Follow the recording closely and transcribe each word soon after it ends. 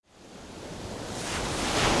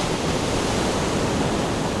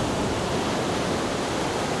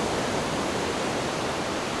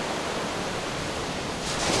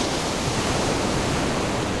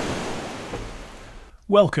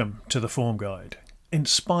Welcome to the Form Guide,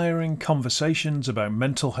 inspiring conversations about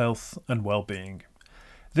mental health and well-being.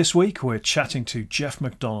 This week we're chatting to Geoff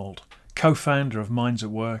McDonald, co-founder of Minds at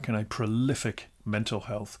Work and a prolific mental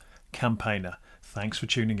health campaigner. Thanks for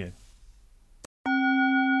tuning in.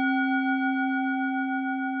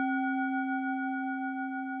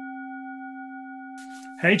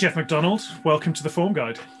 Hey Geoff McDonald, welcome to the Form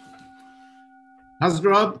Guide. How's it,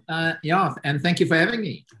 Rob? And thank you for having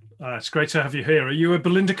me. It's great to have you here. Are you a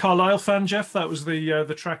Belinda Carlisle fan, Geoff? That was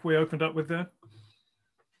the track we opened up with there.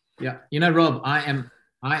 Yeah, Rob, I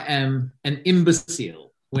am an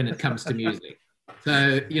imbecile when it comes to music.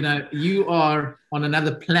 So, you are on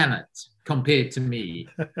another planet compared to me.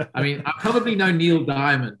 I mean, I probably know Neil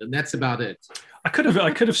Diamond, and that's about it. I could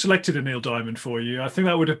have selected a Neil Diamond for you. I think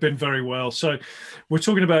that would have been very well. So we're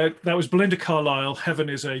talking about, that was Belinda Carlisle, Heaven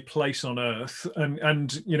is a Place on Earth.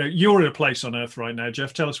 And you're in a place on Earth right now,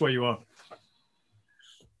 Geoff. Tell us where you are.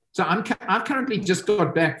 So I've currently just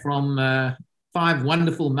got back from 5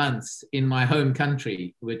 wonderful months in my home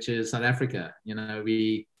country, which is South Africa.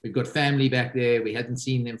 We've got family back there. We hadn't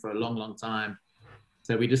seen them for a long, long time.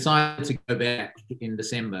 So we decided to go back in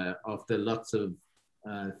December after lots of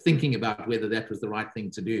thinking about whether that was the right thing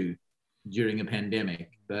to do during a pandemic.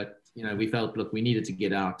 But, we felt, look, we needed to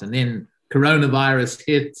get out. And then coronavirus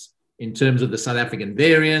hit in terms of the South African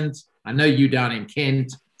variant. I know you down in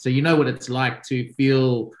Kent, so you know what it's like to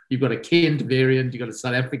feel you've got a Kent variant, you've got a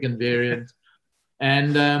South African variant.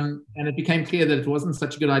 And it became clear that it wasn't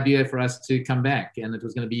such a good idea for us to come back, and it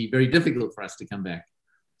was going to be very difficult for us to come back.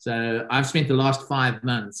 So I've spent the last 5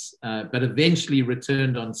 months, but eventually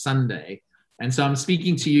returned on Sunday. And so I'm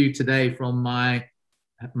speaking to you today from my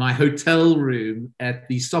hotel room at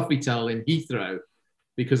the Sofitel in Heathrow,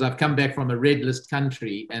 because I've come back from a red list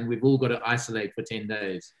country and we've all got to isolate for 10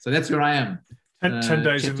 days. So that's where I am. 10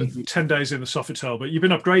 days in the Sofitel, but you've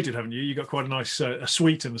been upgraded, haven't you? You got quite a nice a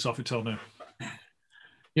suite in the Sofitel now.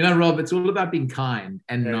 Rob, it's all about being kind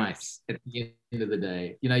and nice at the end of the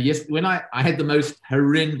day. Yes, when I had the most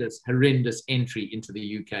horrendous entry into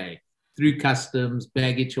the UK, through customs,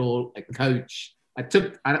 baggage hall, a coach.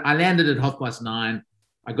 I landed at 9:30.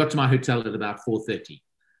 I got to my hotel at about 4:30.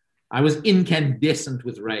 I was incandescent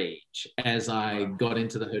with rage as I got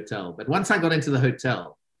into the hotel. But once I got into the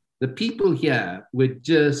hotel, the people here were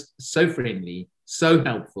just so friendly, so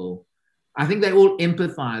helpful. I think they all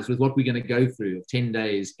empathize with what we're going to go through of 10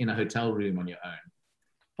 days in a hotel room on your own.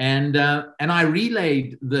 And I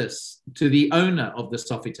relayed this to the owner of the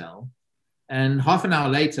Sofitel. And half an hour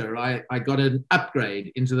later, I got an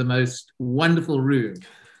upgrade into the most wonderful room.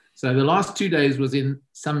 So the last 2 days was in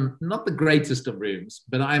some, not the greatest of rooms,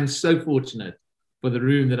 but I'm so fortunate for the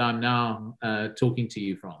room that I'm now talking to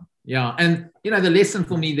you from. Yeah. And, the lesson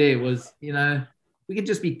for me there was, we could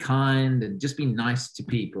just be kind and just be nice to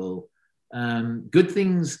people. Good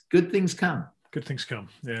things come. Good things come.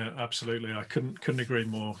 Yeah, absolutely. I couldn't agree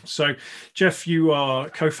more. So, Geoff, you are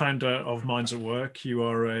co-founder of Minds at Work. You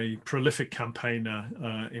are a prolific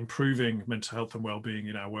campaigner improving mental health and well-being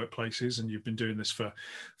in our workplaces, and you've been doing this for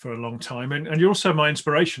a long time. And you're also my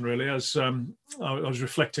inspiration, really. As I was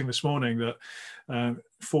reflecting this morning that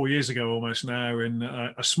 4 years ago, almost now, in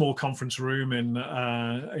a small conference room in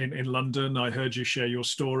London, I heard you share your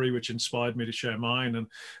story, which inspired me to share mine. And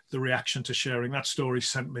the reaction to sharing that story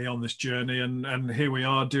sent me on this journey. And here we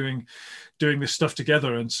are doing this stuff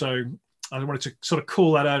together. And so I wanted to sort of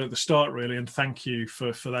call that out at the start, really, and thank you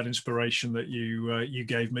for that inspiration that you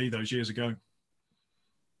gave me those years ago.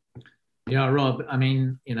 Yeah, Rob. I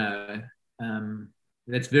mean,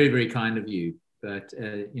 that's very, very kind of you. But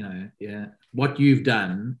what you've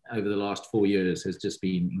done over the last 4 years has just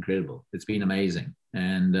been incredible. It's been amazing,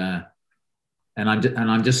 and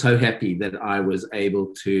I'm just so happy that I was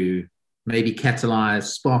able to maybe catalyze,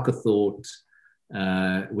 spark a thought,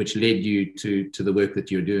 which led you to the work that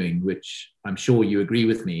you're doing, which I'm sure you agree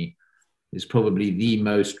with me is probably the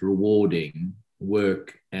most rewarding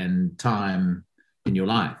work and time in your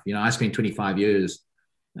life. I spent 25 years.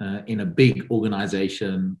 In a big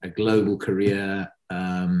organization, a global career.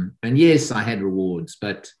 And yes, I had rewards,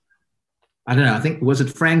 but I don't know, I think, was it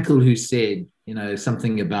Frankel who said,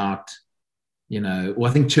 something about, or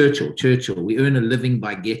I think Churchill, we earn a living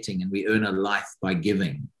by getting and we earn a life by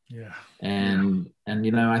giving. Yeah. And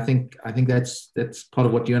I think that's part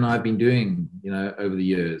of what you and I have been doing, over the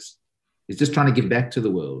years, is just trying to give back to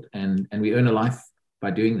the world, and we earn a life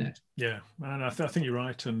by doing that. Yeah, and I think you're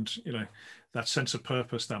right. And, that sense of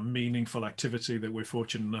purpose, that meaningful activity that we're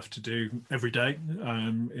fortunate enough to do every day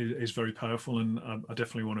is very powerful. And I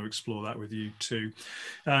definitely want to explore that with you too.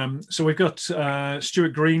 So we've got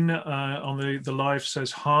Stuart Green on the live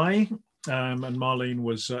says, hi. And Marlene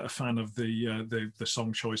was a fan of the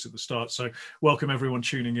song choice at the start. So welcome everyone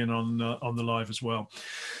tuning in on the live as well.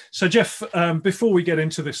 So Geoff, before we get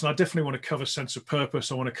into this, and I definitely want to cover sense of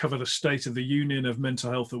purpose, I want to cover the state of the union of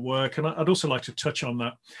mental health at work, and I'd also like to touch on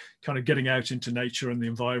that kind of getting out into nature and the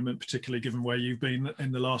environment, particularly given where you've been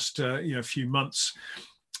in the last few months.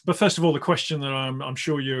 But first of all, the question that I'm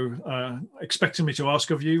sure you're expecting me to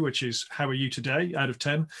ask of you, which is, how are you today out of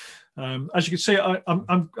 10? As you can see,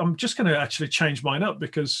 I'm just going to actually change mine up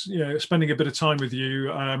because, spending a bit of time with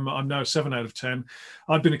you, I'm now 7 out of 10.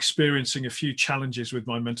 I've been experiencing a few challenges with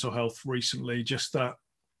my mental health recently, just that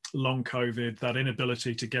long COVID, that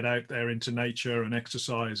inability to get out there into nature and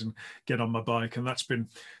exercise and get on my bike. And that's been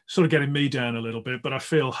sort of getting me down a little bit, but I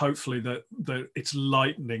feel hopefully that it's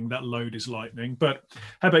lightening, that load is lightening. But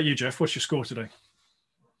how about you, Geoff? What's your score today?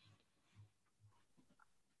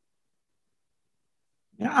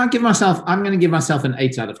 Yeah, I'm going to give myself an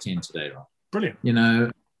 8 out of 10 today, Rob. Brilliant.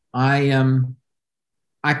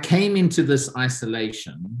 I came into this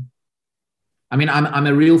isolation. I mean, I'm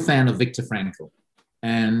a real fan of Viktor Frankl.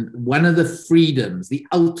 And one of the freedoms, the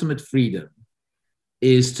ultimate freedom,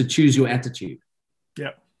 is to choose your attitude.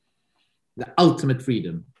 Yeah. The ultimate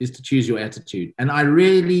freedom is to choose your attitude. And I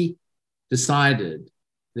really decided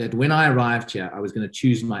that when I arrived here, I was going to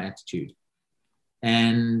choose my attitude.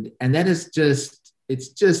 And that is it's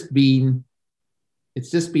just been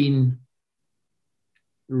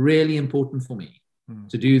really important for me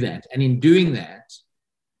to do that. And in doing that,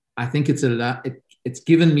 I think it's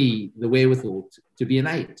given me the wherewithal to be an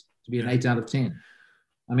 8, to be an 8 out of 10.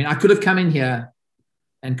 I mean, I could have come in here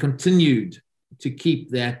and continued to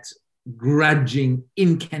keep that grudging,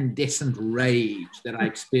 incandescent rage that I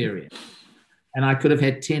experienced. And I could have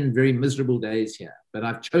had 10 very miserable days here, but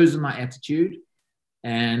I've chosen my attitude.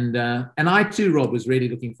 And I too, Rob, was really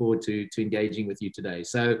looking forward to engaging with you today.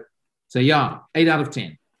 So yeah, 8 out of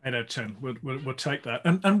 10. 8 out of 10. We'll take that.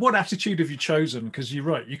 And what attitude have you chosen? Because you're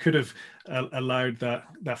right, you could have allowed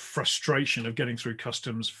that frustration of getting through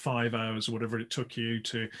customs 5 hours or whatever it took you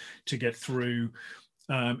to get through,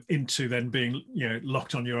 into then being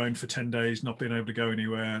locked on your own for 10 days, not being able to go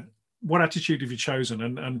anywhere. What attitude have you chosen?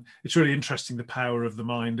 And it's really interesting, the power of the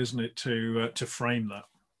mind, isn't it, to frame that?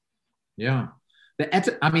 Yeah. The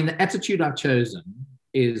attitude I've chosen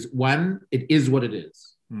is, one, it is what it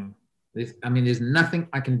is. There's nothing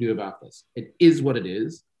I can do about this. It is what it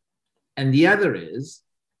is. And the other is,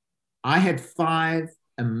 I had 5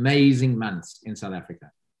 amazing months in South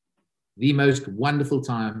Africa, the most wonderful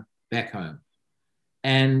time back home.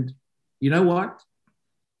 And you know what?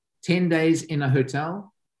 10 days in a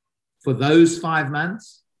hotel for those 5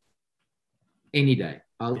 months, any day.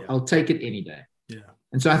 I'll take it any day. Yeah.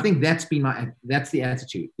 And so I think that's the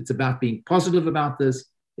attitude. It's about being positive about this.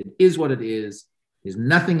 It is what it is. There's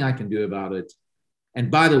nothing I can do about it.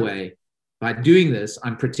 And by the way, by doing this,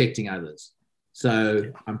 I'm protecting others.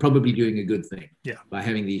 So I'm probably doing a good thing by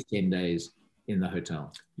having these 10 days in the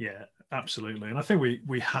hotel. Yeah, absolutely. And I think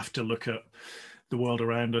we have to look at the world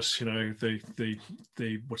around us, the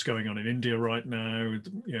what's going on in India right now,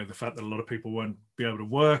 the fact that a lot of people won't be able to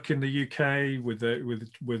work in the UK with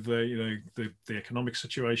the economic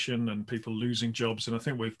situation and people losing jobs. And I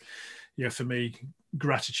think for me,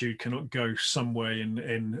 gratitude cannot go some way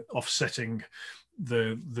in offsetting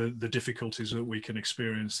the difficulties that we can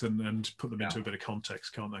experience and put them into a bit of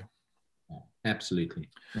context, can't they? Absolutely.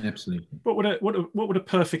 What would a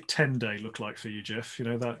perfect 10-day look like for you, Geoff?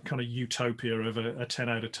 That kind of utopia of a 10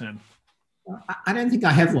 out of 10. I don't think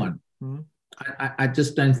I have one. Mm-hmm. I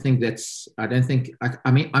just don't think that's. I don't think.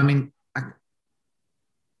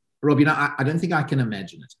 Rob, I don't think I can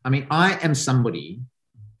imagine it. I mean, I am somebody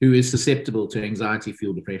who is susceptible to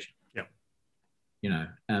anxiety-fueled depression. Yeah.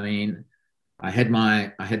 I had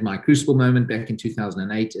my crucible moment back in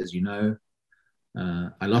 2008, as you know.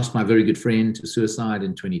 I lost my very good friend to suicide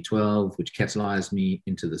in 2012, which catalyzed me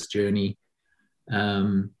into this journey.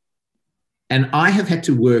 And I have had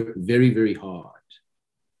to work very, very hard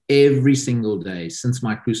every single day since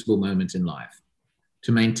my crucible moment in life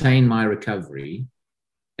to maintain my recovery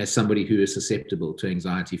as somebody who is susceptible to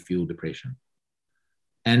anxiety-fueled depression.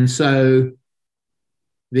 And so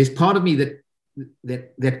there's part of me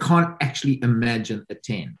that can't actually imagine a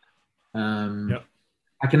 10.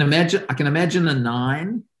 I can imagine a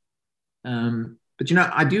 9. But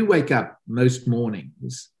I do wake up most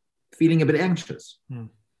mornings feeling a bit anxious.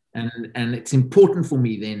 And it's important for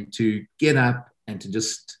me then to get up and to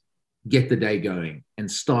just get the day going and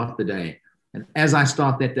start the day. And as I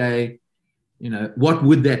start that day, what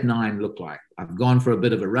would that 9 look like? I've gone for a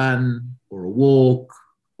bit of a run or a walk,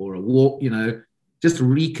 just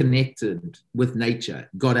reconnected with nature,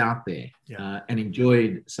 got out there, and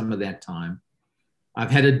enjoyed some of that time.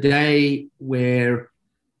 I've had a day where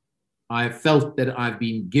I felt that I've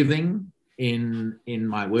been giving in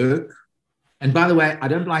my work. And by the way, I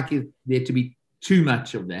don't like there to be too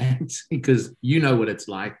much of that, because you know what it's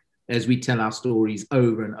like as we tell our stories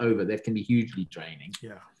over and over. That can be hugely draining.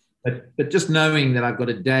 Yeah. But just knowing that I've got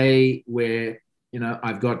a day where,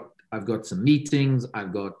 I've got some meetings,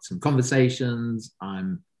 I've got some conversations,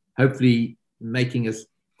 I'm hopefully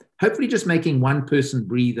just making one person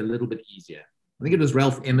breathe a little bit easier. I think it was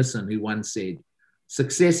Ralph Emerson who once said,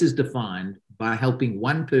 success is defined by helping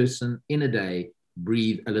one person in a day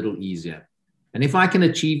breathe a little easier. And if I can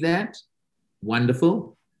achieve that,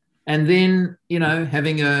 wonderful. And then,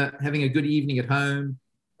 having a good evening at home,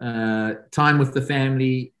 time with the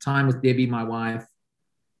family, time with Debbie, my wife.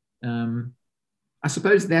 I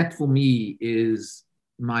suppose that for me is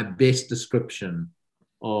my best description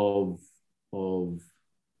of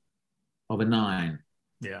a 9.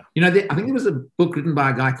 Yeah. I think there was a book written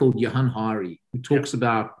by a guy called Johann Hari who talks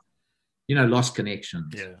about, lost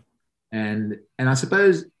connections. Yeah. And I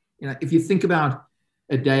suppose, if you think about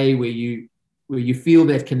a day where you feel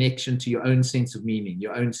that connection to your own sense of meaning,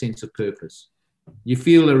 your own sense of purpose, you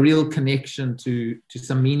feel a real connection to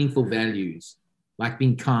some meaningful values, like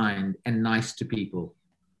being kind and nice to people.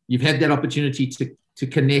 You've had that opportunity to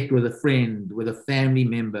connect with a friend, with a family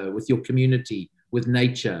member, with your community, with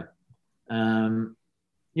nature. I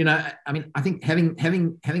think having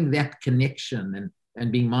that connection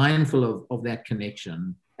and being mindful of that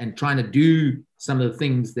connection and trying to do some of the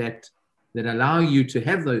things that allow you to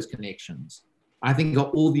have those connections, I think are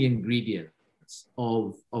all the ingredients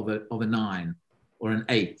of a 9 or an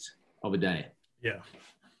 8 of a day. Yeah.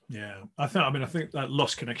 Yeah. I think that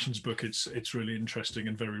Lost Connections book, it's really interesting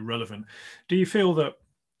and very relevant. Do you feel that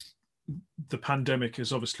the pandemic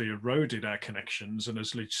has obviously eroded our connections and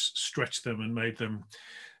has stretched them and made them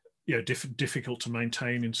difficult to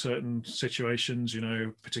maintain in certain situations,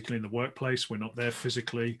 particularly in the workplace? We're not there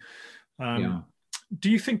physically. Do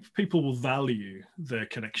you think people will value their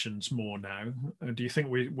connections more now? And do you think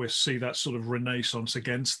we see that sort of renaissance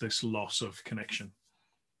against this loss of connection?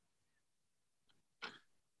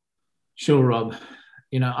 Sure, Rob.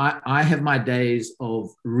 I have my days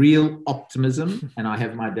of real optimism and I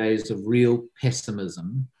have my days of real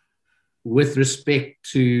pessimism with respect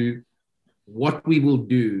to what we will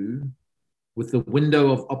do with the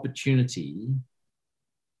window of opportunity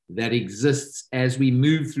that exists as we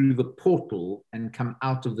move through the portal and come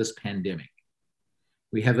out of this pandemic.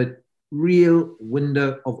 We have a real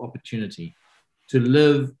window of opportunity to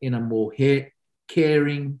live in a more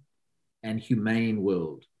caring and humane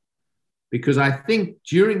world. Because I think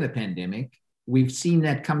during the pandemic, we've seen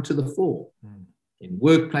that come to the fore in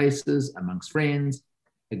workplaces, amongst friends,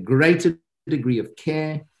 a greater degree of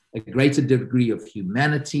care, a greater degree of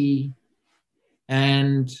humanity.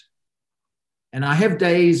 And I have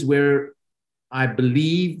days where I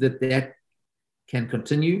believe that can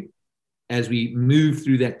continue as we move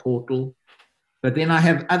through that portal. But then I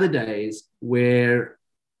have other days where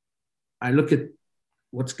I look at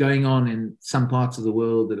what's going on in some parts of the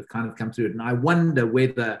world that have kind of come through it. And I wonder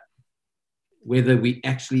whether we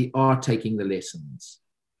actually are taking the lessons,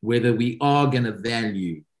 whether we are going to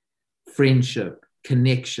value friendship,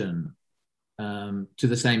 connection to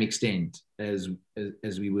the same extent as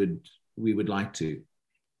we would like to.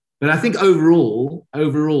 But I think overall,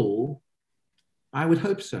 I would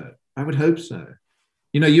hope so.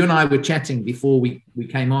 You and I were chatting before we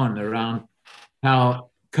came on around how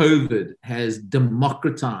COVID has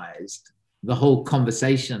democratized the whole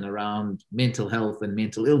conversation around mental health and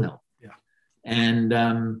mental ill health. Yeah.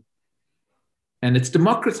 And it's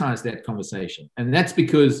democratized that conversation. And that's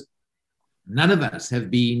because none of us have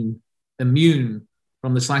been immune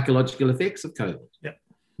from the psychological effects of COVID,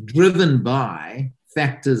 driven by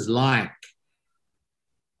factors like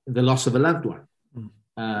the loss of a loved one,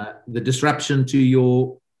 the disruption to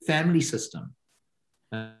your family system,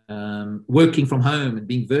 working from home and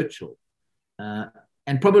being virtual.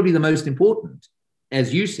 And probably the most important,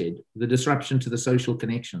 as you said, the disruption to the social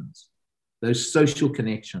connections, those social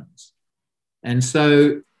connections. And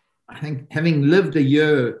so I think having lived a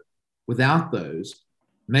year without those,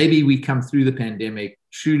 maybe we come through the pandemic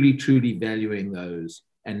truly, truly valuing those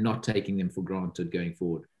and not taking them for granted going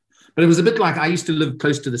forward. But it was a bit like I used to live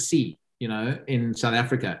close to the sea, in South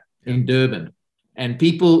Africa, in Durban. And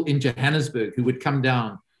people in Johannesburg who would come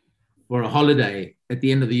down for a holiday at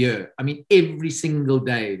the end of the year, I mean, every single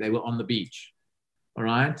day they were on the beach, all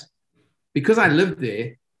right? Because I lived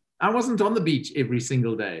there, I wasn't on the beach every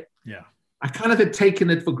single day. Yeah. I kind of had taken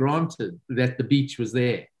it for granted that the beach was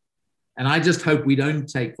there. And I just hope we don't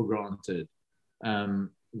take for granted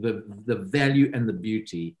the value and the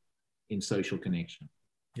beauty in social connection.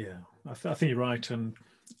 Yeah, I think you're right. And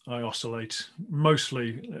I oscillate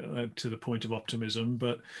mostly to the point of optimism,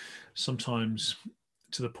 but sometimes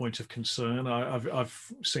to the point of concern.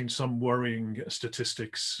 I've seen some worrying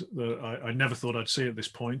statistics that I never thought I'd see at this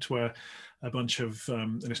point, where a bunch of,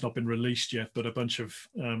 and it's not been released yet, but a bunch of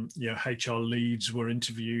HR leads were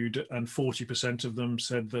interviewed, and 40% of them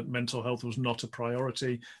said that mental health was not a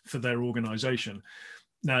priority for their organization.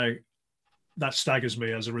 Now, that staggers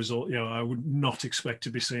me as a result. I would not expect to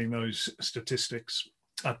be seeing those statistics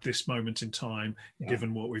at this moment in time,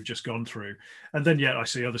 given what we've just gone through. And then yet I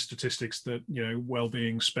see other statistics that,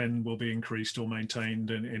 well-being spend will be increased or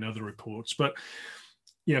maintained in other reports. But,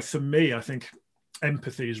 for me, I think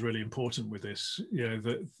empathy is really important with this.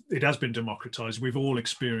 That it has been democratized. We've all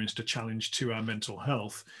experienced a challenge to our mental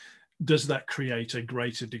health. Does that create a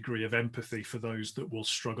greater degree of empathy for those that will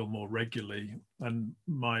struggle more regularly? And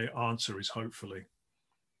my answer is hopefully.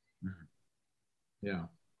 Yeah.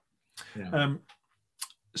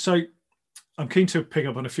 So I'm keen to pick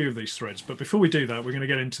up on a few of these threads, but before we do that, we're going to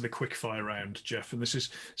get into the quick fire round, Geoff. And this is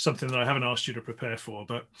something that I haven't asked you to prepare for,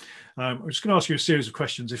 but I'm just going to ask you a series of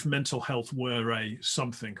questions. If mental health were a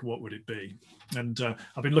something, what would it be? And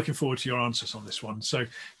I've been looking forward to your answers on this one. So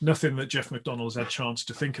nothing that Geoff McDonald's had a chance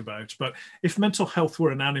to think about, but if mental health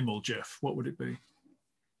were an animal, Geoff, what would it be?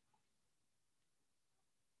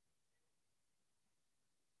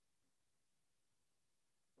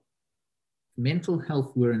 Mental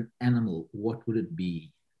health were an animal, what would it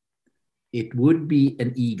be? It would be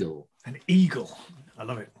an eagle. An eagle. I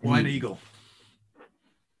love it. Why an eagle?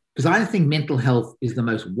 Because I think mental health is the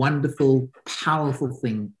most wonderful, powerful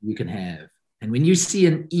thing you can have. And when you see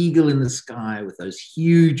an eagle in the sky with those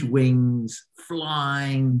huge wings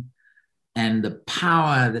flying, and the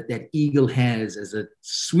power that that eagle has as it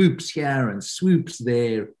swoops here and swoops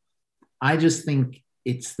there, I just think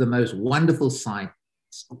it's the most wonderful sight.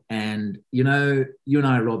 And, you and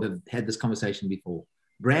I, Rob, have had this conversation before.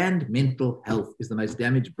 Brand mental health is the most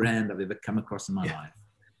damaged brand I've ever come across in my life.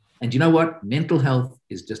 And you know what? Mental health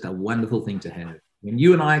is just a wonderful thing to have. When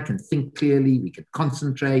you and I can think clearly, we can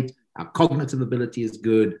concentrate, our cognitive ability is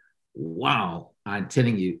good. Wow, I'm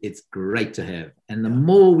telling you, it's great to have. And the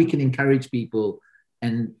more we can encourage people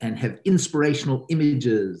and have inspirational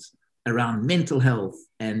images around mental health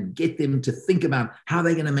and get them to think about how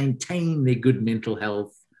they're going to maintain their good mental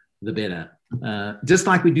health, the better. Just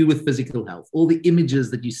like we do with physical health. All the images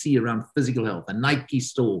that you see around physical health, a Nike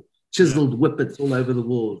store, chiseled whippets all over the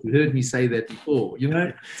walls. You heard me say that before.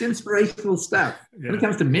 It's inspirational stuff. When it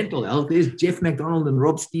comes to mental health, there's Geoff McDonald and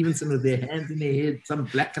Rob Stevenson with their hands in their head, some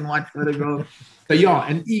black and white photograph. So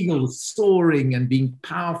an eagle soaring and being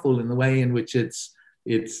powerful in the way in which it's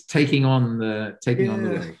taking on the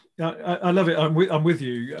world. I love it. I'm with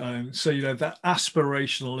you. So that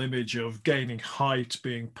aspirational image of gaining height,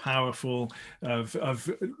 being powerful,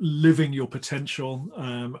 of living your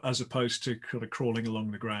potential, as opposed to kind of crawling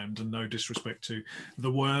along the ground. And no disrespect to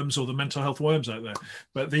the worms or the mental health worms out there,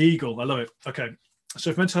 but the eagle, I love it. Okay,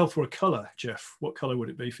 so if mental health were a color, Geoff, what color would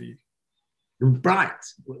it be for you? Bright.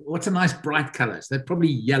 What's a nice bright color? So that's probably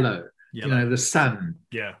yellow. The sun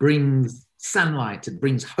brings sunlight. It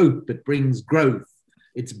brings hope. It brings growth.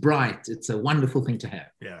 It's bright. It's a wonderful thing to have.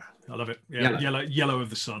 Yeah, I love it. Yeah, yellow of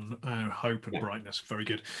the sun, hope and brightness. Very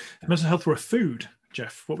good. If mental health were a food,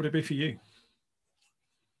 Geoff, what would it be for you?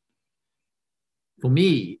 For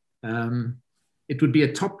me, it would be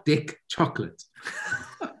a top deck chocolate.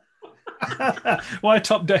 Why a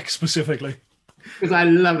top deck specifically? Because I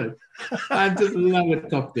love it. I just love a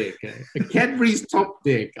top deck. A Cadbury's top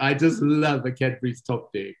deck. I just love a Cadbury's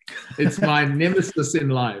top deck. It's my nemesis in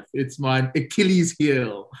life. It's my Achilles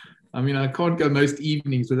heel. I mean, I can't go most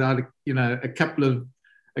evenings without a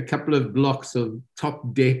couple of blocks of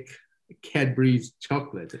top deck Cadbury's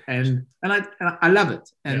chocolate, and I love it.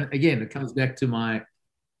 And again, it comes back to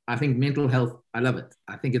I think mental health, I love it.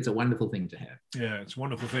 I think it's a wonderful thing to have. Yeah, it's a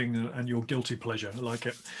wonderful thing, and your guilty pleasure. I like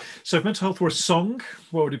it. So if mental health were a song,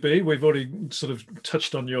 what would it be? We've already sort of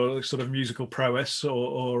touched on your sort of musical prowess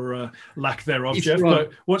or lack thereof, Geoff,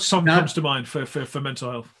 but what song comes to mind for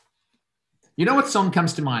mental health? You know what song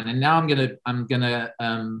comes to mind? And now I'm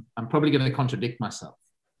probably gonna contradict myself,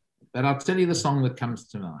 but I'll tell you the song that comes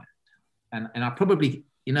to mind. And I probably,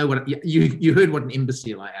 what you heard what an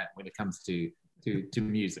imbecile I am when it comes to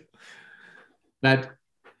music. But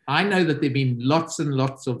I know that there have been lots and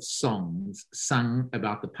lots of songs sung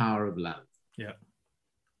about the power of love. Yeah.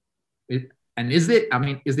 And is there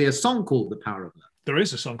a song called The Power of Love? There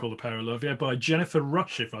is a song called The Power of Love, yeah, by Jennifer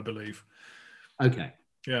Rush, if I believe. Okay.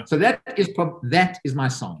 Yeah. So that is my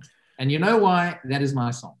song. And you know why that is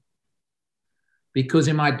my song? Because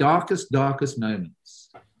in my darkest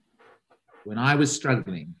moments, when I was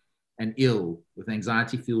struggling and ill with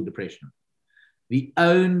anxiety-fueled depression, the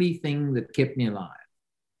only thing that kept me alive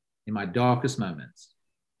in my darkest moments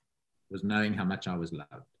was knowing how much I was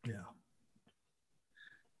loved. Yeah.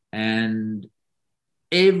 And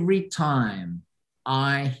every time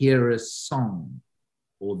I hear a song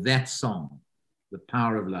or that song, The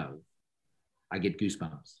Power of Love, I get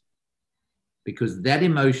goosebumps. Because that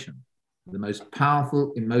emotion, the most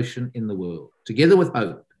powerful emotion in the world, together with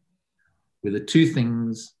hope, were the two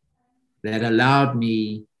things that allowed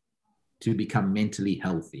me to become mentally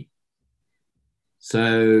healthy.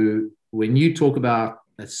 So when you talk about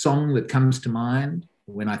a song that comes to mind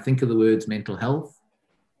when I think of the words mental health,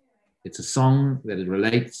 it's a song that it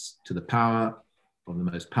relates to the power of the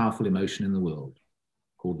most powerful emotion in the world,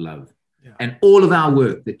 called love. Yeah. And all of our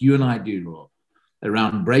work that you and I do, Rob,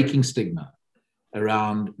 around breaking stigma,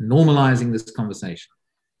 around normalizing this conversation,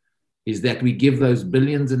 is that we give those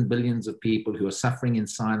billions and billions of people who are suffering in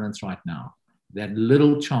silence right now that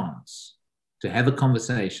little chance to have a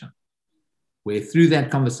conversation where through that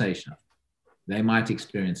conversation, they might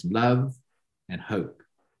experience love and hope.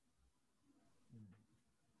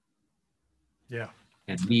 Yeah.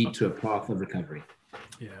 And lead to a path of recovery.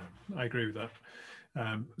 Yeah, I agree with that.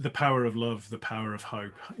 The power of love, the power of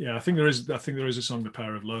hope. Yeah, I think there is a song, The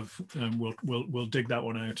Power of Love. We'll dig that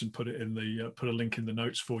one out and put it in the put a link in the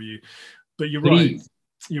notes for you. But you're right.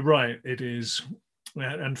 You're right. It is,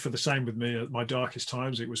 and for the same with me at my darkest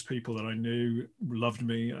times, it was people that I knew loved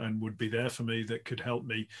me and would be there for me that could help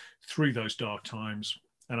me through those dark times.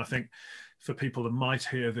 And I think for people that might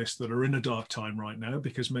hear this that are in a dark time right now,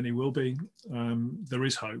 because many will be, there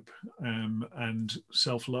is hope, and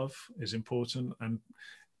self-love is important, and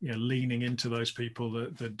leaning into those people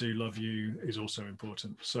that do love you is also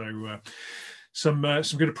important. So some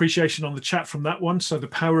good appreciation on the chat from that one. So The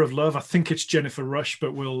Power of Love, I think it's Jennifer Rush,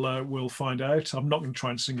 but we'll find out. I'm not going to try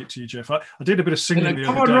and sing it to you, Geoff. I did a bit of singing the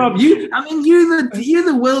other day. Rob, you're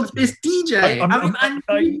the world's best DJ.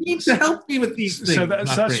 You need to help me with these things. So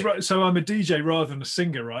that's right. So I'm a DJ rather than a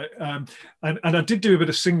singer, right? And I did do a bit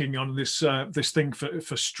of singing on this thing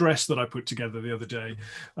for stress that I put together the other day.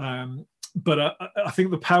 But I think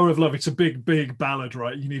The Power of Love, it's a big ballad,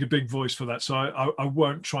 right? You need a big voice for that. So I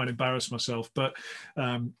won't try and embarrass myself. But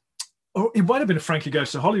it might have been a Frankie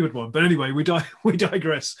Goes to Hollywood one. But anyway, we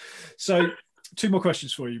digress. So 2 more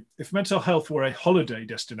questions for you. If mental health were a holiday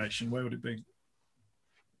destination, where would it be?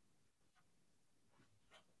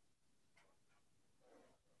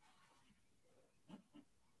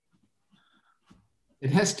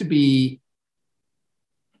 It has to be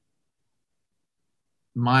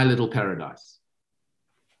my little paradise,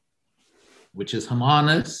 which is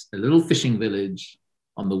Hermanus, a little fishing village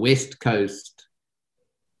on the west coast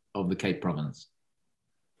of the Cape Province.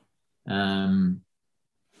 And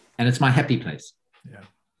it's my happy place. Yeah.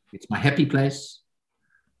 It's my happy place.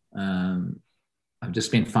 I've just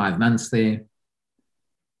spent 5 months there.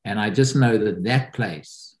 And I just know that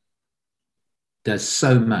place does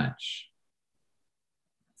so much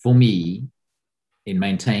for me in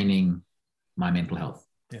maintaining my mental health.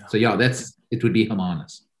 Yeah. So yeah, it would be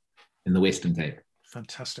Hermanus in the Western Cape.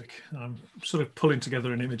 Fantastic. I'm sort of pulling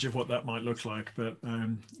together an image of what that might look like, but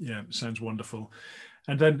yeah, it sounds wonderful.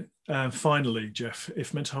 And then finally, Geoff,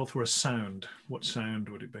 if mental health were a sound, what sound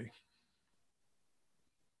would it be?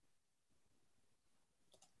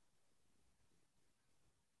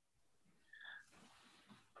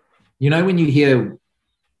 When you hear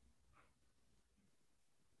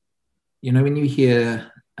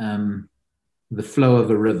the flow of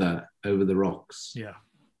a river over the rocks. Yeah.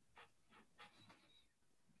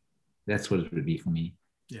 That's what it would be for me.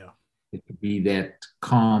 Yeah. It would be that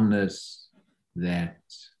calmness, that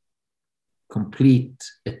complete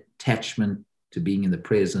attachment to being in the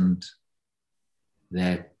present,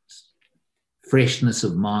 that freshness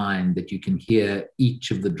of mind that you can hear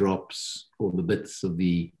each of the drops or the bits of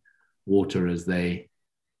the water as they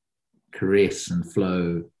caress and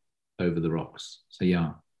flow over the rocks. So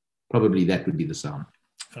yeah, probably that would be the sound.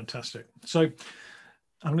 Fantastic. So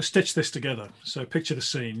I'm going to stitch this together. So picture the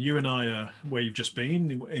scene. You and I are where you've just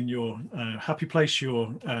been, in your happy place,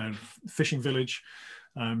 your fishing village.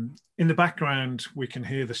 In the background, we can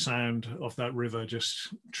hear the sound of that river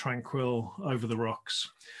just tranquil over the rocks.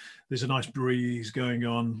 There's a nice breeze going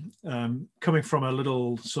on. Coming from a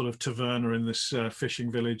little sort of taverna in this fishing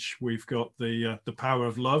village, we've got the Power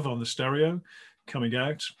of Love on the stereo coming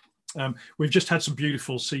out. We've just had some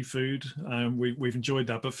beautiful seafood. We've enjoyed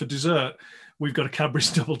that. But for dessert, we've got a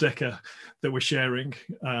Cadbury's double-decker that we're sharing,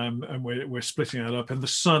 and we're splitting that up. And the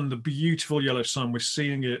sun, the beautiful yellow sun, we're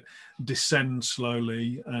seeing it descend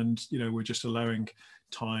slowly, and we're just allowing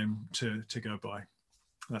time to go by.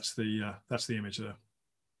 That's the image there.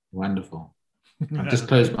 Wonderful. I've just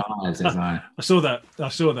closed my eyes as I saw that.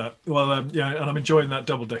 Well, yeah, and I'm enjoying that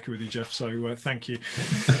double-decker with you, Geoff. So thank you.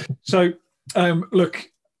 So look.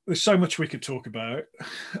 There's so much we could talk about.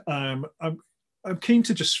 I'm keen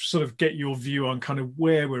to just sort of get your view on kind of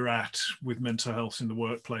where we're at with mental health in the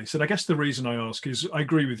workplace. And I guess the reason I ask is I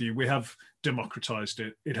agree with you. We have democratized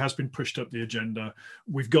it. It has been pushed up the agenda.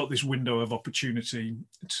 We've got this window of opportunity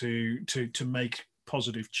to make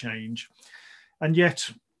positive change. And yet,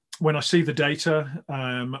 when I see the data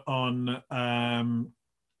from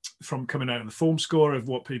coming out of the form score of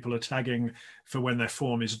what people are tagging for when their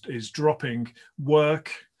form is dropping,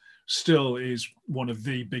 work still is one of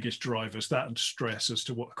the biggest drivers, that and stress, as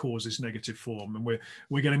to what causes negative form. And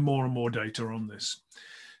we're getting more and more data on this.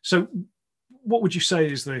 So what would you say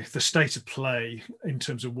is the state of play in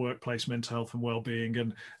terms of workplace mental health and well-being,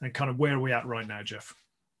 and kind of where are we at right now, Geoff?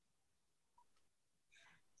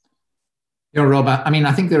 Yeah, Rob,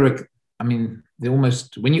 I think they're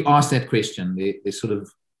almost, when you ask that question, there's sort of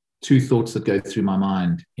two thoughts that go through my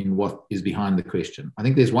mind in what is behind the question. I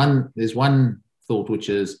think there's one thought, which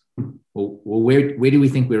is, well, where do we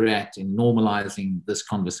think we're at in normalizing this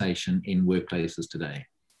conversation in workplaces today?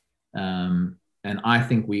 And I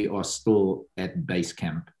think we are still at base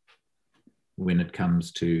camp when it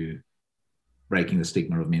comes to breaking the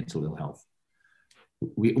stigma of mental ill health.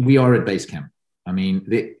 We are at base camp. I mean,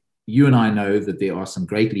 you and I know that there are some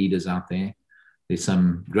great leaders out there. There's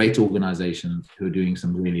some great organizations who are doing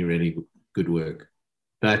some really, really good work,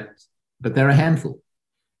 but they're a handful.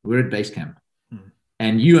 We're at base camp.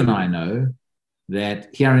 And you and I know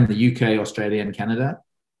that here in the UK, Australia, and Canada,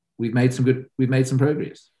 we've made some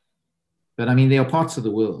progress. But I mean, there are parts of the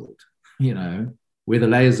world, where the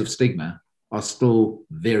layers of stigma are still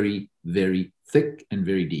very, very thick and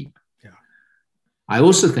very deep. Yeah. I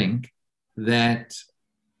also think that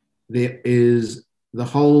there is the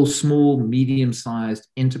whole small, medium-sized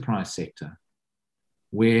enterprise sector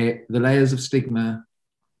where the layers of stigma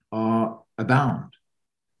are abound.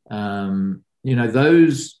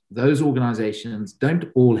 Those organizations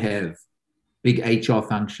don't all have big HR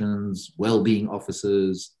functions, well-being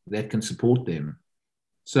officers that can support them.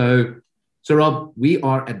 So Rob,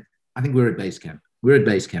 I think we're at base camp. We're at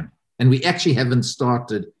base camp. And we actually haven't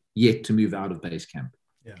started yet to move out of base camp.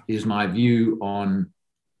 Yeah. Is my view on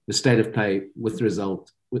the state of play with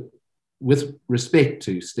respect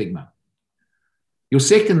to stigma.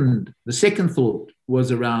 The second thought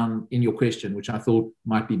was around, in your question, which I thought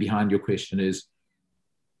might be behind your question, is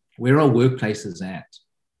where are workplaces at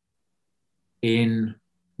in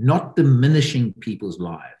not diminishing people's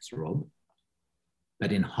lives, Rob,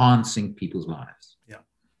 but enhancing people's lives? Yeah.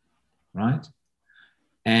 Right?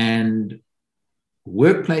 And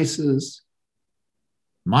workplaces,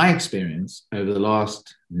 my experience over the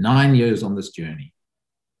last 9 years on this journey,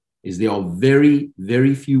 is there are very,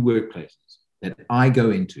 very few workplaces that I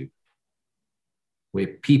go into where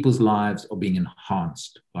people's lives are being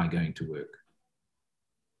enhanced by going to work.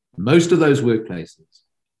 Most of those workplaces,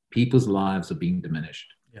 people's lives are being diminished.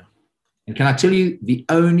 Yeah. And can I tell you the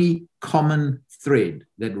only common thread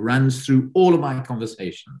that runs through all of my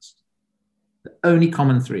conversations, the only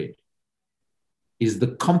common thread is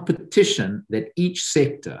the competition that each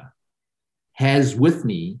sector has with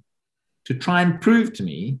me to try and prove to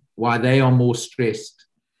me why they are more stressed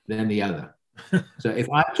than the other. So if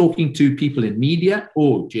I'm talking to people in media,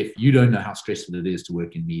 Geoff, you don't know how stressful it is to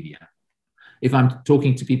work in media. If I'm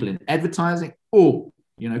talking to people in advertising,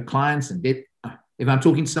 clients and debt. If I'm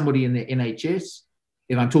talking to somebody in the NHS,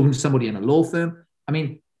 if I'm talking to somebody in a law firm, I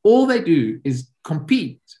mean, all they do is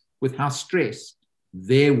compete with how stressed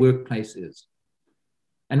their workplace is.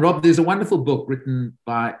 And Rob, there's a wonderful book written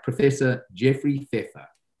by Professor Jeffrey Pfeffer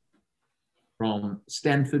from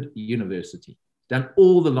Stanford University, done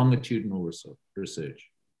all the longitudinal research.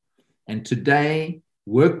 And today,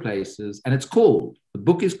 workplaces, and the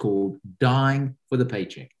book is called Dying for the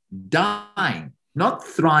Paycheck. Dying, not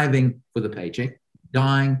thriving for the paycheck,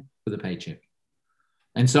 dying for the paycheck.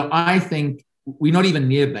 And so I think we're not even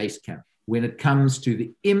near base camp when it comes to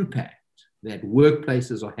the impact that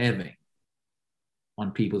workplaces are having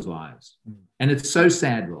on people's lives. And it's so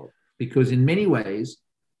sad, Rob, because in many ways,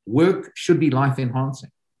 work should be life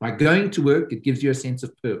enhancing. By going to work, it gives you a sense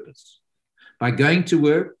of purpose. By going to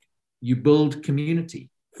work, you build community,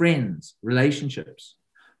 friends, relationships.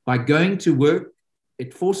 By going to work,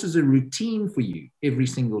 It forces a routine for you every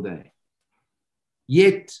single day.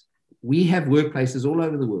 Yet we have workplaces all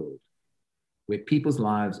over the world where people's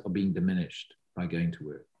lives are being diminished by going to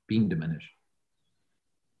work, being diminished.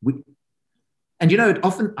 And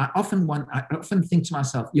I often think to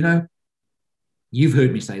myself, you've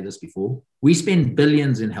heard me say this before. We spend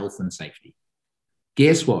billions in health and safety.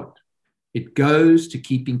 Guess what? It goes to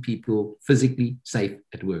keeping people physically safe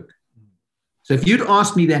at work. So if you'd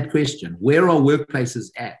asked me that question, where are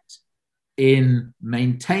workplaces at in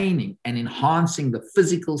maintaining and enhancing the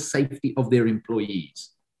physical safety of their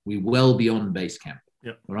employees? We're well beyond base camp.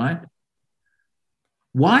 Yep. All right.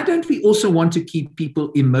 Why don't we also want to keep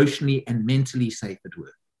people emotionally and mentally safe at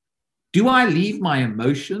work? Do I leave my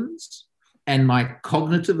emotions and my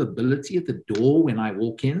cognitive ability at the door when I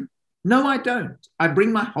walk in? No, I don't. I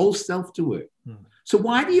bring my whole self to work. So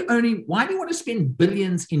why do you want to spend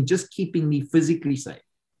billions in just keeping me physically safe?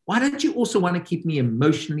 Why don't you also want to keep me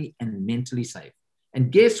emotionally and mentally safe?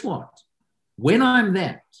 And guess what? When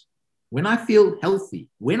I feel healthy,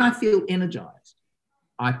 when I feel energized,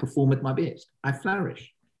 I perform at my best. I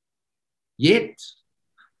flourish. Yet,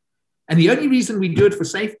 and the only reason we do it for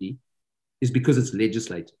safety is because it's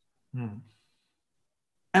legislated.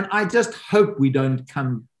 And I just hope we don't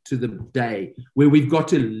come to the day where we've got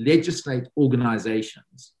to legislate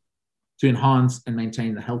organizations to enhance and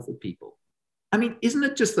maintain the health of people. I mean, isn't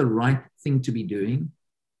it just the right thing to be doing?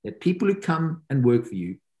 That people who come and work for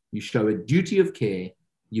you, you show a duty of care,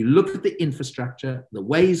 you look at the infrastructure, the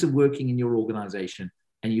ways of working in your organization,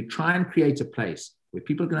 and you try and create a place where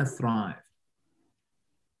people are going to thrive.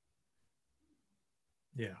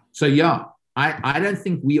 Yeah. So I don't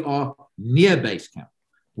think we are near base camp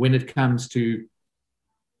when it comes to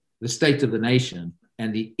the state of the nation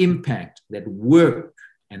and the impact that work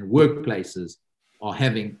and workplaces are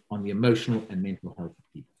having on the emotional and mental health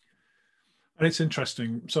of people. And it's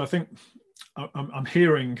interesting. So I think I'm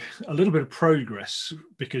hearing a little bit of progress,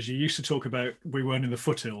 because you used to talk about we weren't in the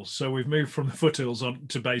foothills. So we've moved from the foothills on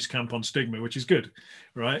to base camp on stigma, which is good,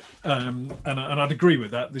 right? And I'd agree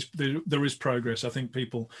with that. There is progress. I think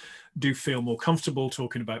people do feel more comfortable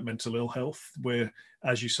talking about mental ill health, where,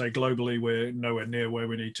 as you say, globally, we're nowhere near where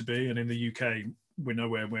we need to be. And in the UK, we're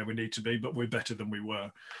nowhere where we need to be, but we're better than we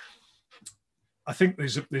were. I think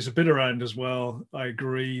there's a bit around as well. I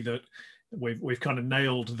agree that we've kind of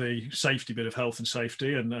nailed the safety bit of health and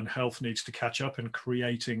safety, and health needs to catch up in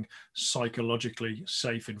creating psychologically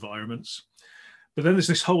safe environments. But then there's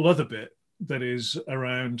this whole other bit that is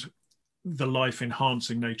around the life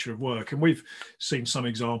enhancing nature of work. And we've seen some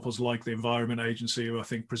examples like the Environment Agency, who I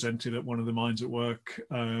think presented at one of the Minds at Work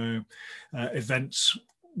events,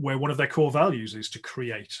 where one of their core values is to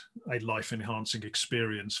create a life-enhancing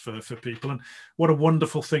experience for people. And what a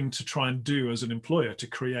wonderful thing to try and do as an employer, to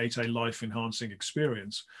create a life-enhancing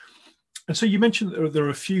experience. And so you mentioned that there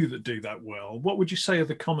are a few that do that well. What would you say are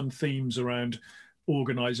the common themes around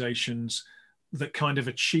organizations that kind of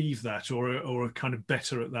achieve that, or are kind of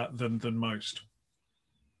better at that than most?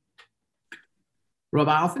 Rob,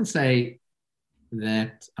 I often say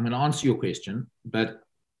that, I'm going to answer your question, but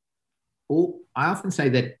I often say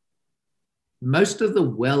that most of the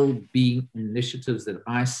well-being initiatives that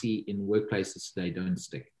I see in workplaces today don't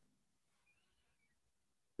stick.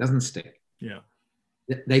 Doesn't stick. Yeah.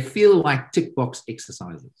 They feel like tick box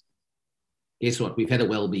exercises. Guess what? We've had a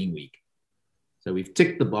well-being week. So we've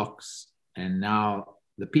ticked the box, and now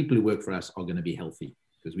the people who work for us are going to be healthy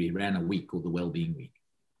because we ran a week called the well-being week.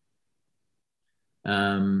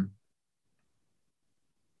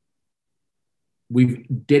 We've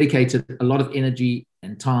dedicated a lot of energy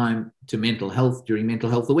and time to mental health during Mental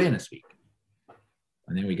Health Awareness Week.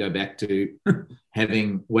 And then we go back to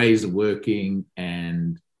having ways of working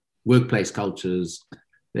and workplace cultures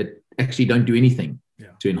that actually don't do anything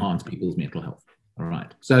to enhance people's mental health. All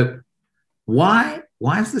right. So why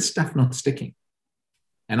is this stuff not sticking?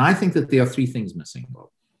 And I think that there are three things missing, Bob.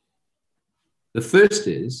 The first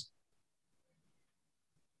is,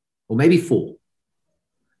 or maybe four,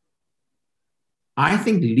 I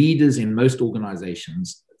think leaders in most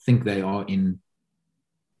organizations think they are,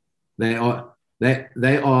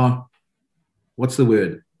 what's the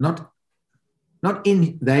word?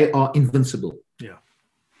 They are invincible. Yeah.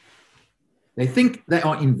 They think they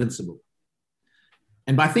are invincible.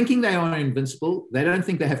 And by thinking they are invincible, they don't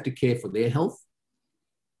think they have to care for their health.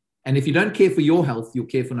 And if you don't care for your health, you'll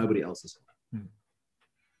care for nobody else's health.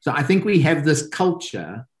 So I think we have this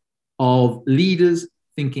culture of leaders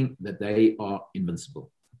thinking that they are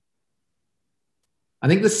invincible. I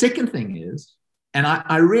think the second thing is, and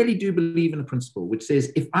I really do believe in a principle which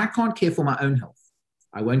says, if I can't care for my own health,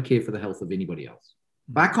 I won't care for the health of anybody else.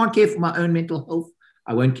 If I can't care for my own mental health,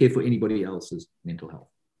 I won't care for anybody else's mental health.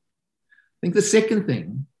 I think the second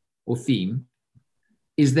thing or theme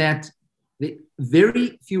is that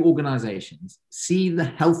very few organizations see the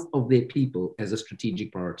health of their people as a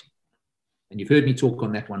strategic priority. And you've heard me talk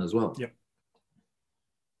on that one as well. Yep.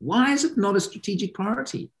 Why is it not a strategic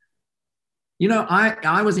priority? You know,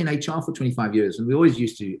 I was in HR for 25 years, and we always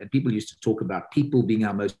used to, and people used to talk about people being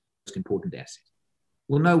our most important asset.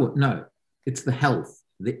 Well, no, it's the health,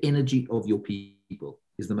 the energy of your people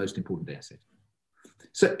is the most important asset.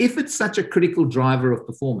 So if it's such a critical driver of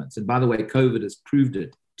performance, and by the way, COVID has proved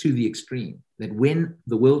it to the extreme, that when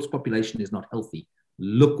the world's population is not healthy,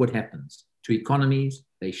 look what happens to economies,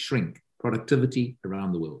 they shrink, productivity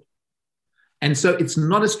around the world. And so it's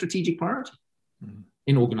not a strategic priority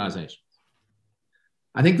in organizations.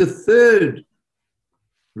 I think the third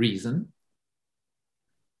reason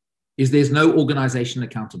is there's no organization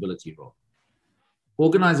accountability, Rob.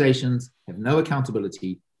 Organizations have no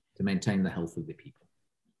accountability to maintain the health of their people.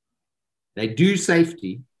 They do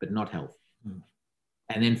safety, but not health.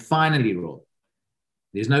 And then finally, Rob,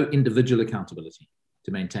 there's no individual accountability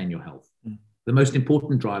to maintain your health, the most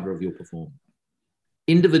important driver of your performance.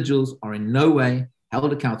 Individuals are in no way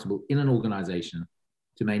held accountable in an organization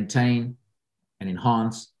to maintain and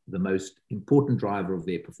enhance the most important driver of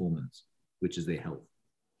their performance, which is their health.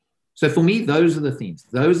 So for me, those are the things.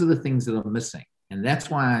 Those are the things that are missing. And that's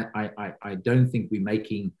why I don't think we're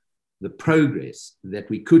making the progress that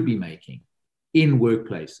we could be making in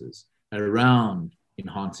workplaces around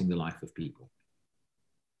enhancing the life of people.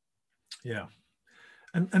 Yeah.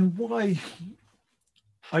 And why,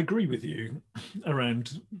 I agree with you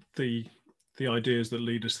around the ideas that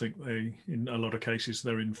leaders think they, in a lot of cases,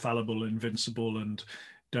 they're infallible, invincible, and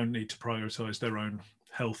don't need to prioritize their own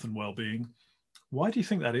health and well-being. Why do you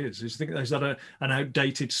think that is? Is that an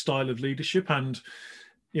outdated style of leadership? And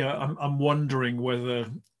I'm wondering whether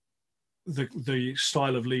the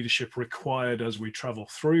style of leadership required as we travel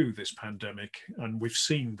through this pandemic, and we've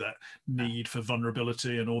seen that need for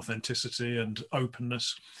vulnerability and authenticity and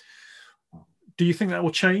openness. Do you think that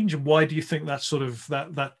will change? And why do you think that sort of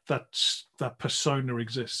that persona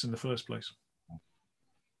exists in the first place?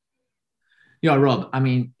 Yeah, Rob. I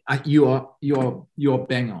mean, you're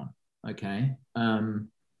bang on. Okay. I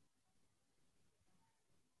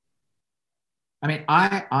mean,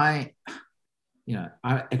 at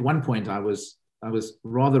one point I was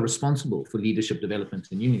rather responsible for leadership development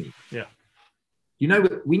in Unity. Yeah. You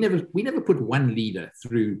know, we never put one leader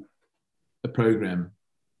through a program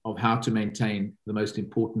of how to maintain the most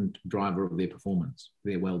important driver of their performance,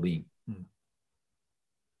 their well-being. It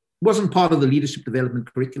wasn't part of the leadership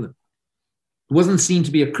development curriculum. It wasn't seen to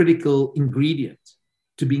be a critical ingredient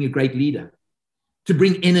to being a great leader, to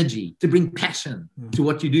bring energy, to bring passion to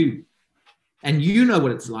what you do. And you know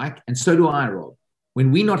what it's like, and so do I, Rob.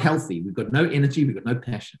 When we're not healthy, we've got no energy, we've got no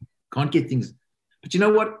passion, can't get things. But you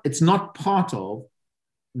know what? It's not part of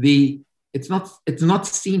it's not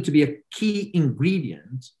seen to be a key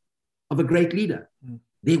ingredient of a great leader,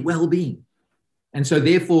 their well-being. And so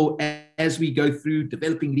therefore, as we go through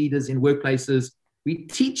developing leaders in workplaces, we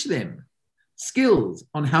teach them skills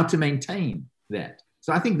on how to maintain that.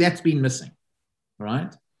 So I think that's been missing,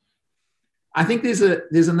 right? I think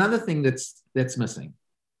there's another thing that's missing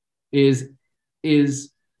is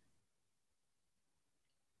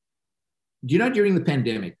do you know, during the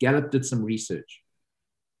pandemic, Gallup did some research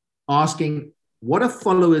asking what are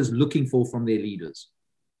followers looking for from their leaders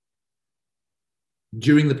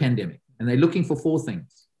during the pandemic? And they're looking for 4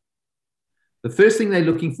 things. The first thing they're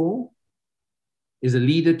looking for is a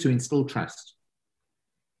leader to instill trust.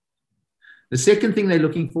 The second thing they're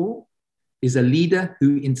looking for is a leader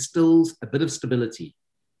who instills a bit of stability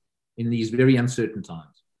in these very uncertain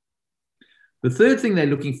times. The third thing they're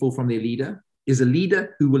looking for from their leader is a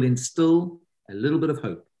leader who will instill a little bit of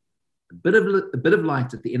hope, a bit of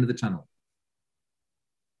light at the end of the tunnel.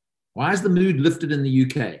 Why is the mood lifted in the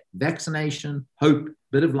UK? Vaccination, hope,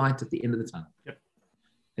 bit of light at the end of the tunnel. Yep.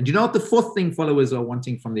 And do you know what the 4th thing followers are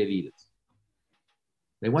wanting from their leaders?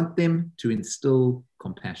 They want them to instill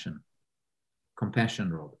compassion.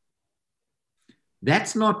 Compassion, Rob.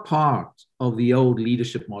 That's not part of the old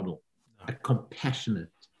leadership model, a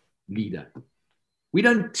compassionate leader. We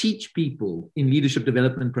don't teach people in leadership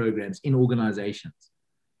development programs in organizations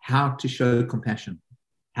how to show compassion,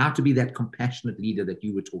 how to be that compassionate leader that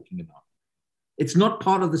you were talking about. It's not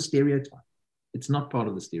part of the stereotype. It's not part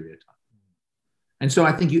of the stereotype. And so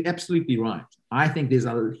I think you're absolutely right. I think there's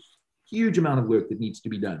a huge amount of work that needs to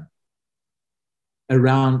be done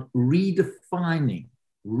around redefining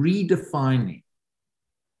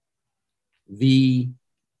the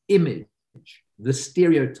image, the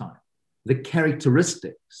stereotype the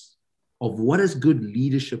characteristics of what does good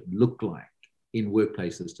leadership look like in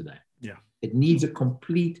workplaces today. Yeah. It needs a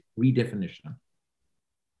complete redefinition.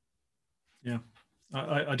 Yeah,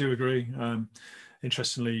 I do agree.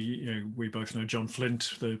 Interestingly, we both know John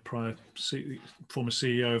Flint, the former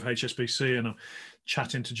CEO of HSBC, and I'm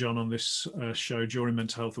chatting to John on this show during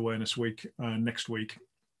Mental Health Awareness Week next week.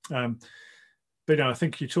 But I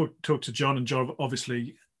think you talked to John, and John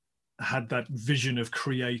obviously had that vision of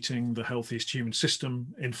creating the healthiest human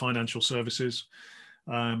system in financial services.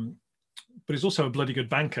 But he's also a bloody good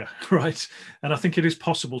banker, right? And I think it is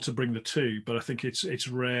possible to bring the two, but I think it's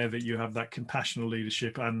rare that you have that compassionate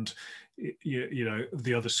leadership and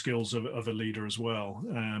the other skills of a leader as well.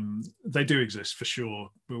 They do exist for sure,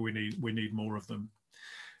 but we need more of them.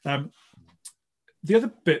 The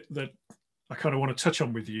other bit that I kind of want to touch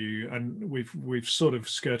on with you, and we've sort of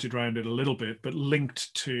skirted around it a little bit, but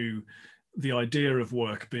linked to the idea of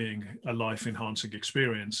work being a life-enhancing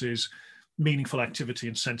experience, is meaningful activity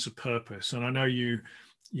and sense of purpose. And I know you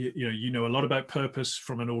know a lot about purpose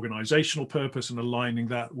from an organizational purpose and aligning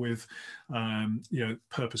that with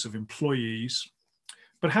purpose of employees.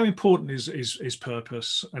 But how important is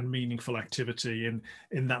purpose and meaningful activity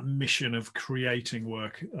in that mission of creating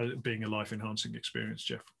work being a life-enhancing experience,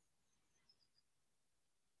 Geoff?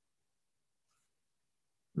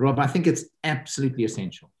 Rob, I think it's absolutely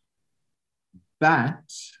essential.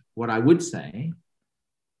 But what I would say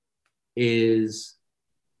is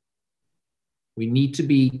we need to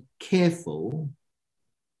be careful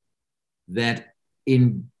that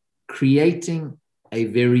in creating a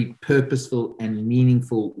very purposeful and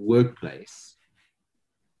meaningful workplace,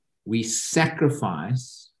 we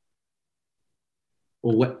sacrifice,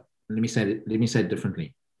 let me say it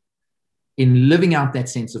differently. In living out that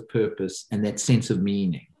sense of purpose and that sense of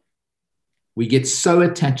meaning, we get so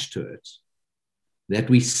attached to it that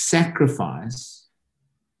we sacrifice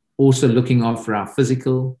also looking after our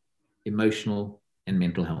physical, emotional, and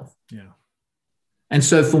mental health. Yeah. And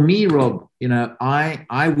so for me, Rob,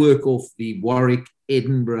 I work off the Warwick,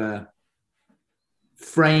 Edinburgh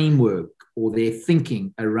framework, or their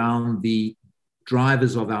thinking around the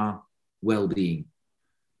drivers of our well-being.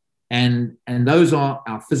 And those are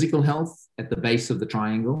our physical health at the base of the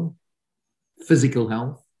triangle, physical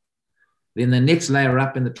health. Then the next layer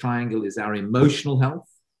up in the triangle is our emotional health.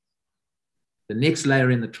 The next layer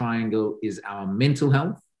in the triangle is our mental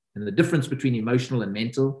health. And the difference between emotional and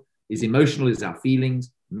mental is emotional is our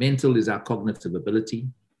feelings, mental is our cognitive ability.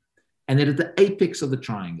 And then at the apex of the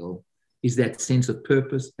triangle is that sense of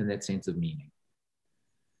purpose and that sense of meaning.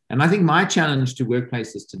 And I think my challenge to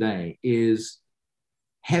workplaces today is,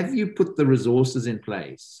 have you put the resources in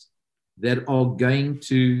place that are going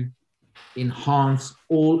to enhance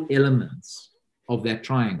all elements of that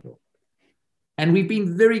triangle? And we've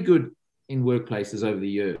been very good in workplaces over the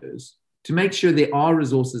years to make sure there are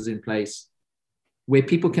resources in place where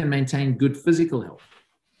people can maintain good physical health.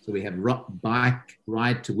 So we have bike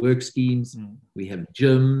ride to work schemes, we have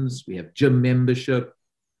gyms, we have gym membership.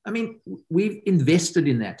 I mean, we've invested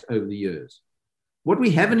in that over the years. What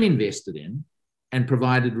we haven't invested in and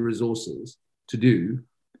provided resources to do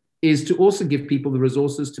is to also give people the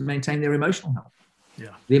resources to maintain their emotional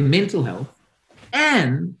health, their mental health.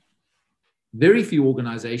 And very few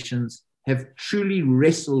organizations have truly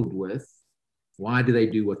wrestled with, why do they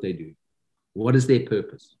do what they do? What is their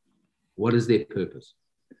purpose? What is their purpose?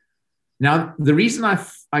 Now, the reason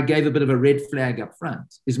I gave a bit of a red flag up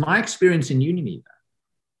front is my experience in Unilever.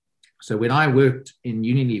 So when I worked in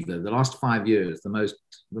Unilever, the last 5 years, the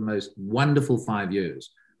most wonderful 5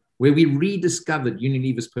 years, where we rediscovered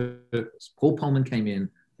Unilever's purpose. Paul Pullman came in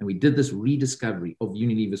and we did this rediscovery of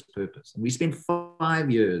Unilever's purpose. And we spent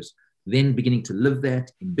 5 years then beginning to live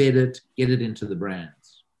that, embed it, get it into the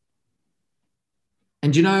brands.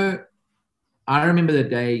 And I remember that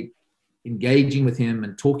day engaging with him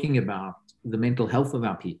and talking about the mental health of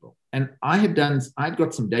our people. And I'd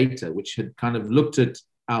got some data which had kind of looked at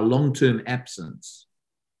our long-term absence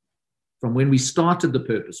from when we started the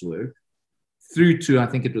purpose work through to, I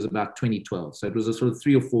think it was about 2012. So it was a sort of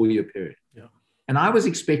 3 or 4 year period. Yeah. And I was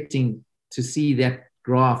expecting to see that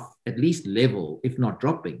graph at least level, if not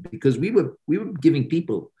dropping, because we were giving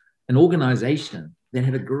people an organization that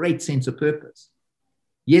had a great sense of purpose.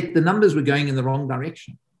 Yet the numbers were going in the wrong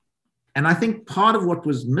direction. And I think part of what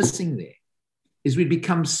was missing there is we'd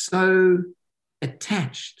become so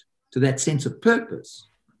attached to that sense of purpose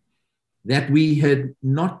that we had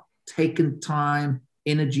not taken time,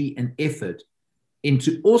 energy, and effort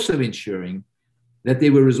into also ensuring that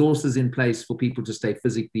there were resources in place for people to stay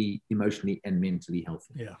physically, emotionally, and mentally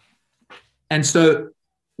healthy. Yeah. And so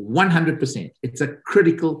 100%. It's a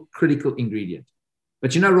critical ingredient.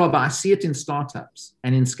 But you know, Rob, I see it in startups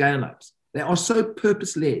and in scale-ups. They are so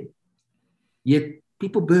purpose-led, yet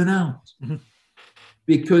people burn out. Mm-hmm.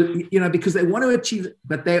 Because they want to achieve it,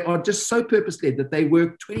 but they are just so purpose-led that they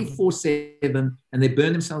work 24/7 and they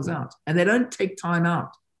burn themselves out. And they don't take time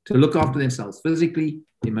out to look after themselves physically,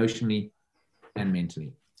 emotionally, and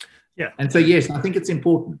mentally. Yeah. And so, yes, I think it's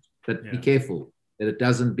important, but be careful that it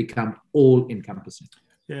doesn't become all-encompassing.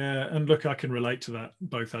 Yeah, and look, I can relate to that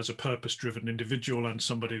both as a purpose-driven individual and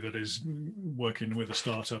somebody that is working with a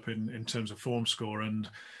startup in terms of form score. And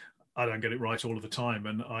I don't get it right all of the time,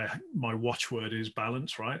 and my watchword is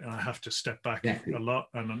balance, right? And I have to step back a lot,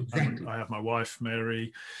 and I have my wife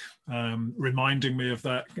Mary reminding me of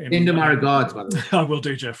that. Send my regards, by the way. I will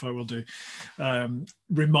do, Geoff. I will do.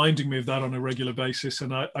 Reminding me of that on a regular basis,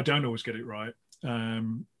 and I don't always get it right.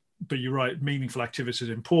 But you're right, meaningful activity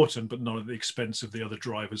is important, but not at the expense of the other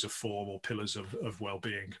drivers of form or pillars of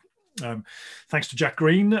well-being. Thanks to Jack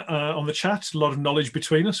Green on the chat. A lot of knowledge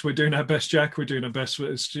between us. We're doing our best, Jack. We're doing our best.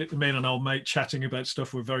 It's me and an old mate chatting about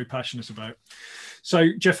stuff we're very passionate about. So,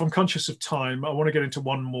 Geoff, I'm conscious of time. I want to get into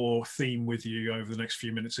one more theme with you over the next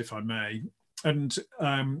few minutes, if I may. And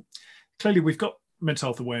clearly, we've got Mental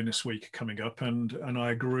Health Awareness Week coming up, and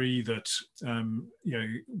I agree that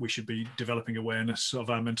we should be developing awareness of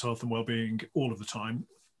our mental health and well-being all of the time.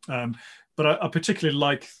 But I particularly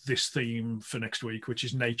like this theme for next week, which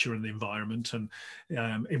is nature and the environment, and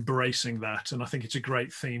embracing that. And I think it's a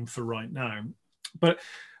great theme for right now. But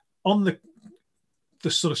on the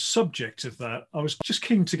sort of subject of that, I was just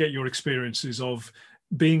keen to get your experiences of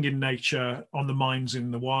being in nature on the Minds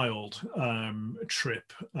in the Wild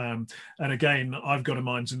trip. And again, I've got a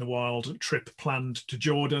Minds in the Wild trip planned to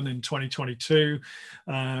Jordan in 2022,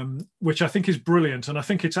 which I think is brilliant. And I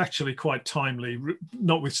think it's actually quite timely,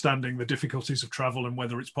 notwithstanding the difficulties of travel and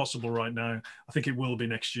whether it's possible right now. I think it will be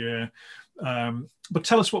next year. But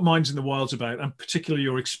tell us what Minds in the Wild's about, and particularly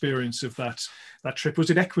your experience of that trip. Was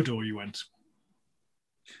it Ecuador you went?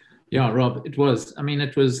 Yeah, Rob, it was. I mean,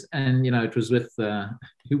 it was, and it was with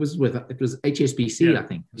who was with? It was HSBC, I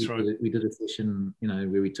think. That's right. We did a session,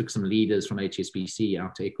 where we took some leaders from HSBC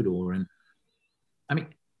out to Ecuador, and I mean,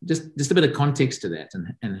 just a bit of context to that,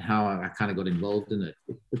 and how I kind of got involved in it.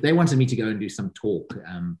 But they wanted me to go and do some talk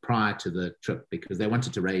prior to the trip because they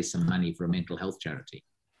wanted to raise some money for a mental health charity,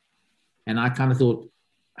 and I kind of thought,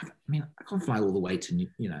 I mean, I can't fly all the way to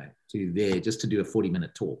to there just to do a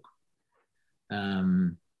 40-minute talk.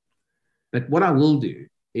 But what I will do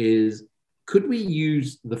is, could we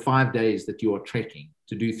use the 5 days that you are trekking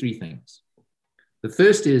to do three things? The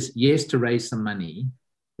first is, yes, to raise some money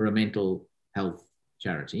for a mental health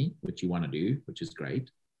charity, which you want to do, which is great.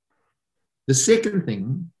 The second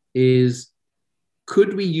thing is,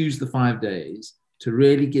 could we use the 5 days to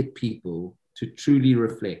really get people to truly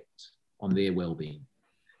reflect on their well-being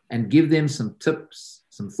and give them some tips,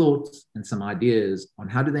 some thoughts, and some ideas on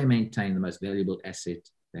how do they maintain the most valuable asset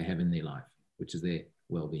they have in their life, which is their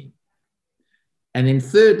well-being. And then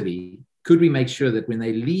thirdly, could we make sure that when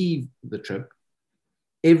they leave the trip,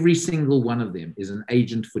 every single one of them is an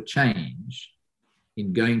agent for change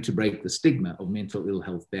in going to break the stigma of mental ill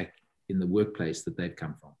health back in the workplace that they've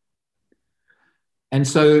come from. And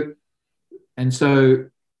so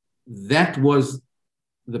that was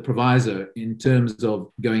the proviso in terms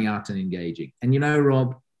of going out and engaging. And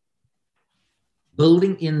Rob,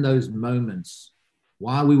 building in those moments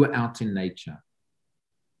while we were out in nature,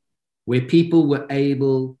 where people were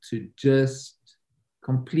able to just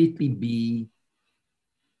completely be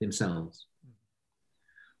themselves,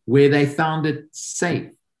 where they found it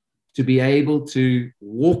safe to be able to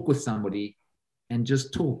walk with somebody and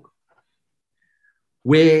just talk,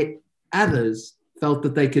 where others felt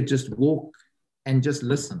that they could just walk and just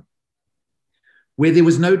listen, where there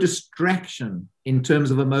was no distraction in terms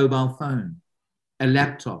of a mobile phone, a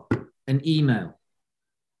laptop, an email.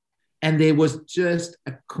 And there was just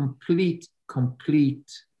a complete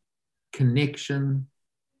connection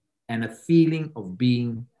and a feeling of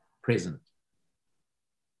being present.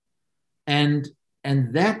 And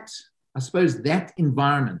that, I suppose, that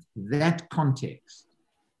environment, that context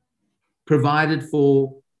provided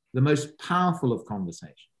for the most powerful of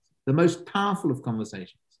conversations,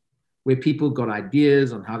 where people got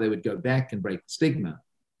ideas on how they would go back and break the stigma.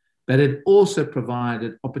 But it also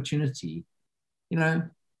provided opportunity.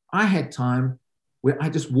 I had time where I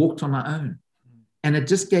just walked on my own, and it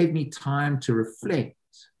just gave me time to reflect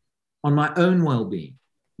on my own well-being,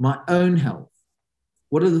 my own health.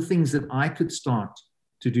 What are the things that I could start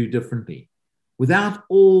to do differently without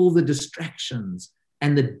all the distractions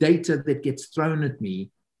and the data that gets thrown at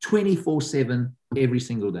me 24/7 every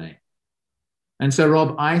single day. And so,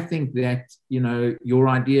 Rob, I think that, your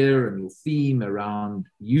idea and your theme around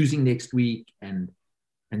using next week and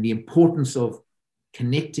the importance of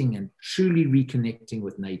connecting and truly reconnecting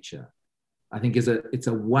with nature, I think it's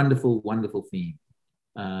a wonderful, wonderful theme.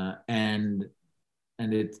 And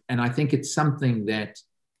I think it's something that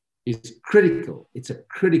is critical. It's a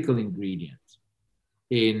critical ingredient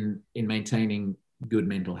in maintaining good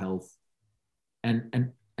mental health.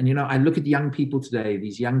 And I look at young people today,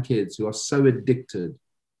 these young kids who are so addicted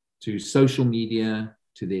to social media,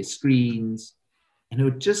 to their screens, and who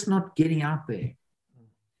are just not getting out there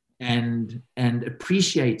and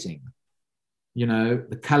appreciating,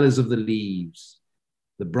 the colors of the leaves,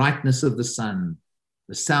 the brightness of the sun,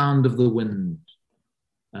 the sound of the wind,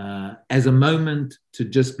 as a moment to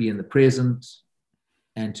just be in the present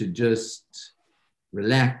and to just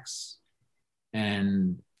relax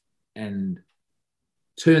and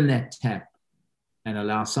turn that tap and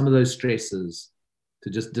allow some of those stresses to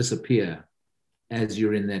just disappear as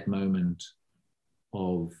you're in that moment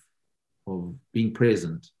of being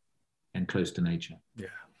present and close to nature. Yeah,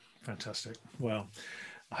 fantastic. Well,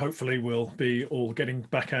 hopefully we'll be all getting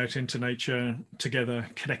back out into nature together,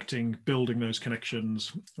 connecting, building those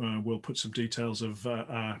connections. We'll put some details of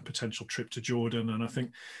our potential trip to Jordan. And I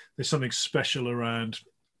think there's something special around,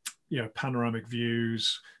 panoramic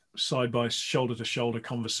views, side by shoulder to shoulder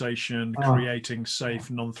conversation, creating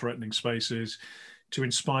safe, non-threatening spaces to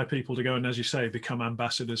inspire people to go and, as you say, become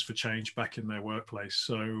ambassadors for change back in their workplace.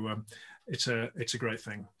 So it's a great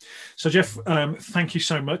thing. So Geoff, thank you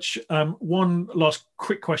so much. One last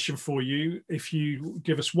quick question for you. If you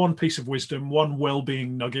give us one piece of wisdom, one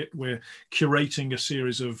well-being nugget, we're curating a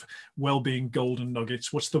series of well-being golden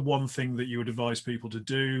nuggets. What's the one thing that you would advise people to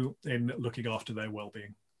do in looking after their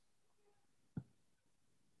well-being?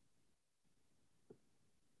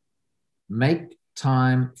 Make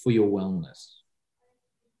time for your wellness.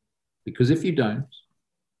 Because if you don't,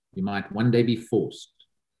 you might one day be forced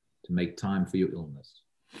to make time for your illness.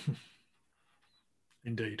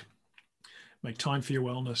 Indeed. Make time for your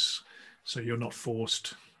wellness so you're not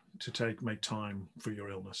forced to make time for your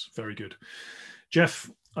illness. Very good. Geoff,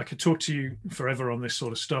 I could talk to you forever on this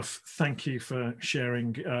sort of stuff. Thank you for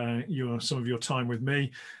sharing some of your time with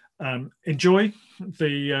me. Enjoy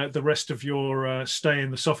the rest of your stay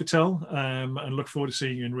in the Sofitel, and look forward to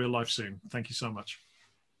seeing you in real life soon. Thank you so much.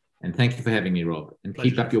 And thank you for having me, Rob. And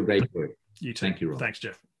Pleasure, keep up your great work. You too. Thank you, Rob. Thanks,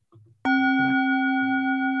 Geoff.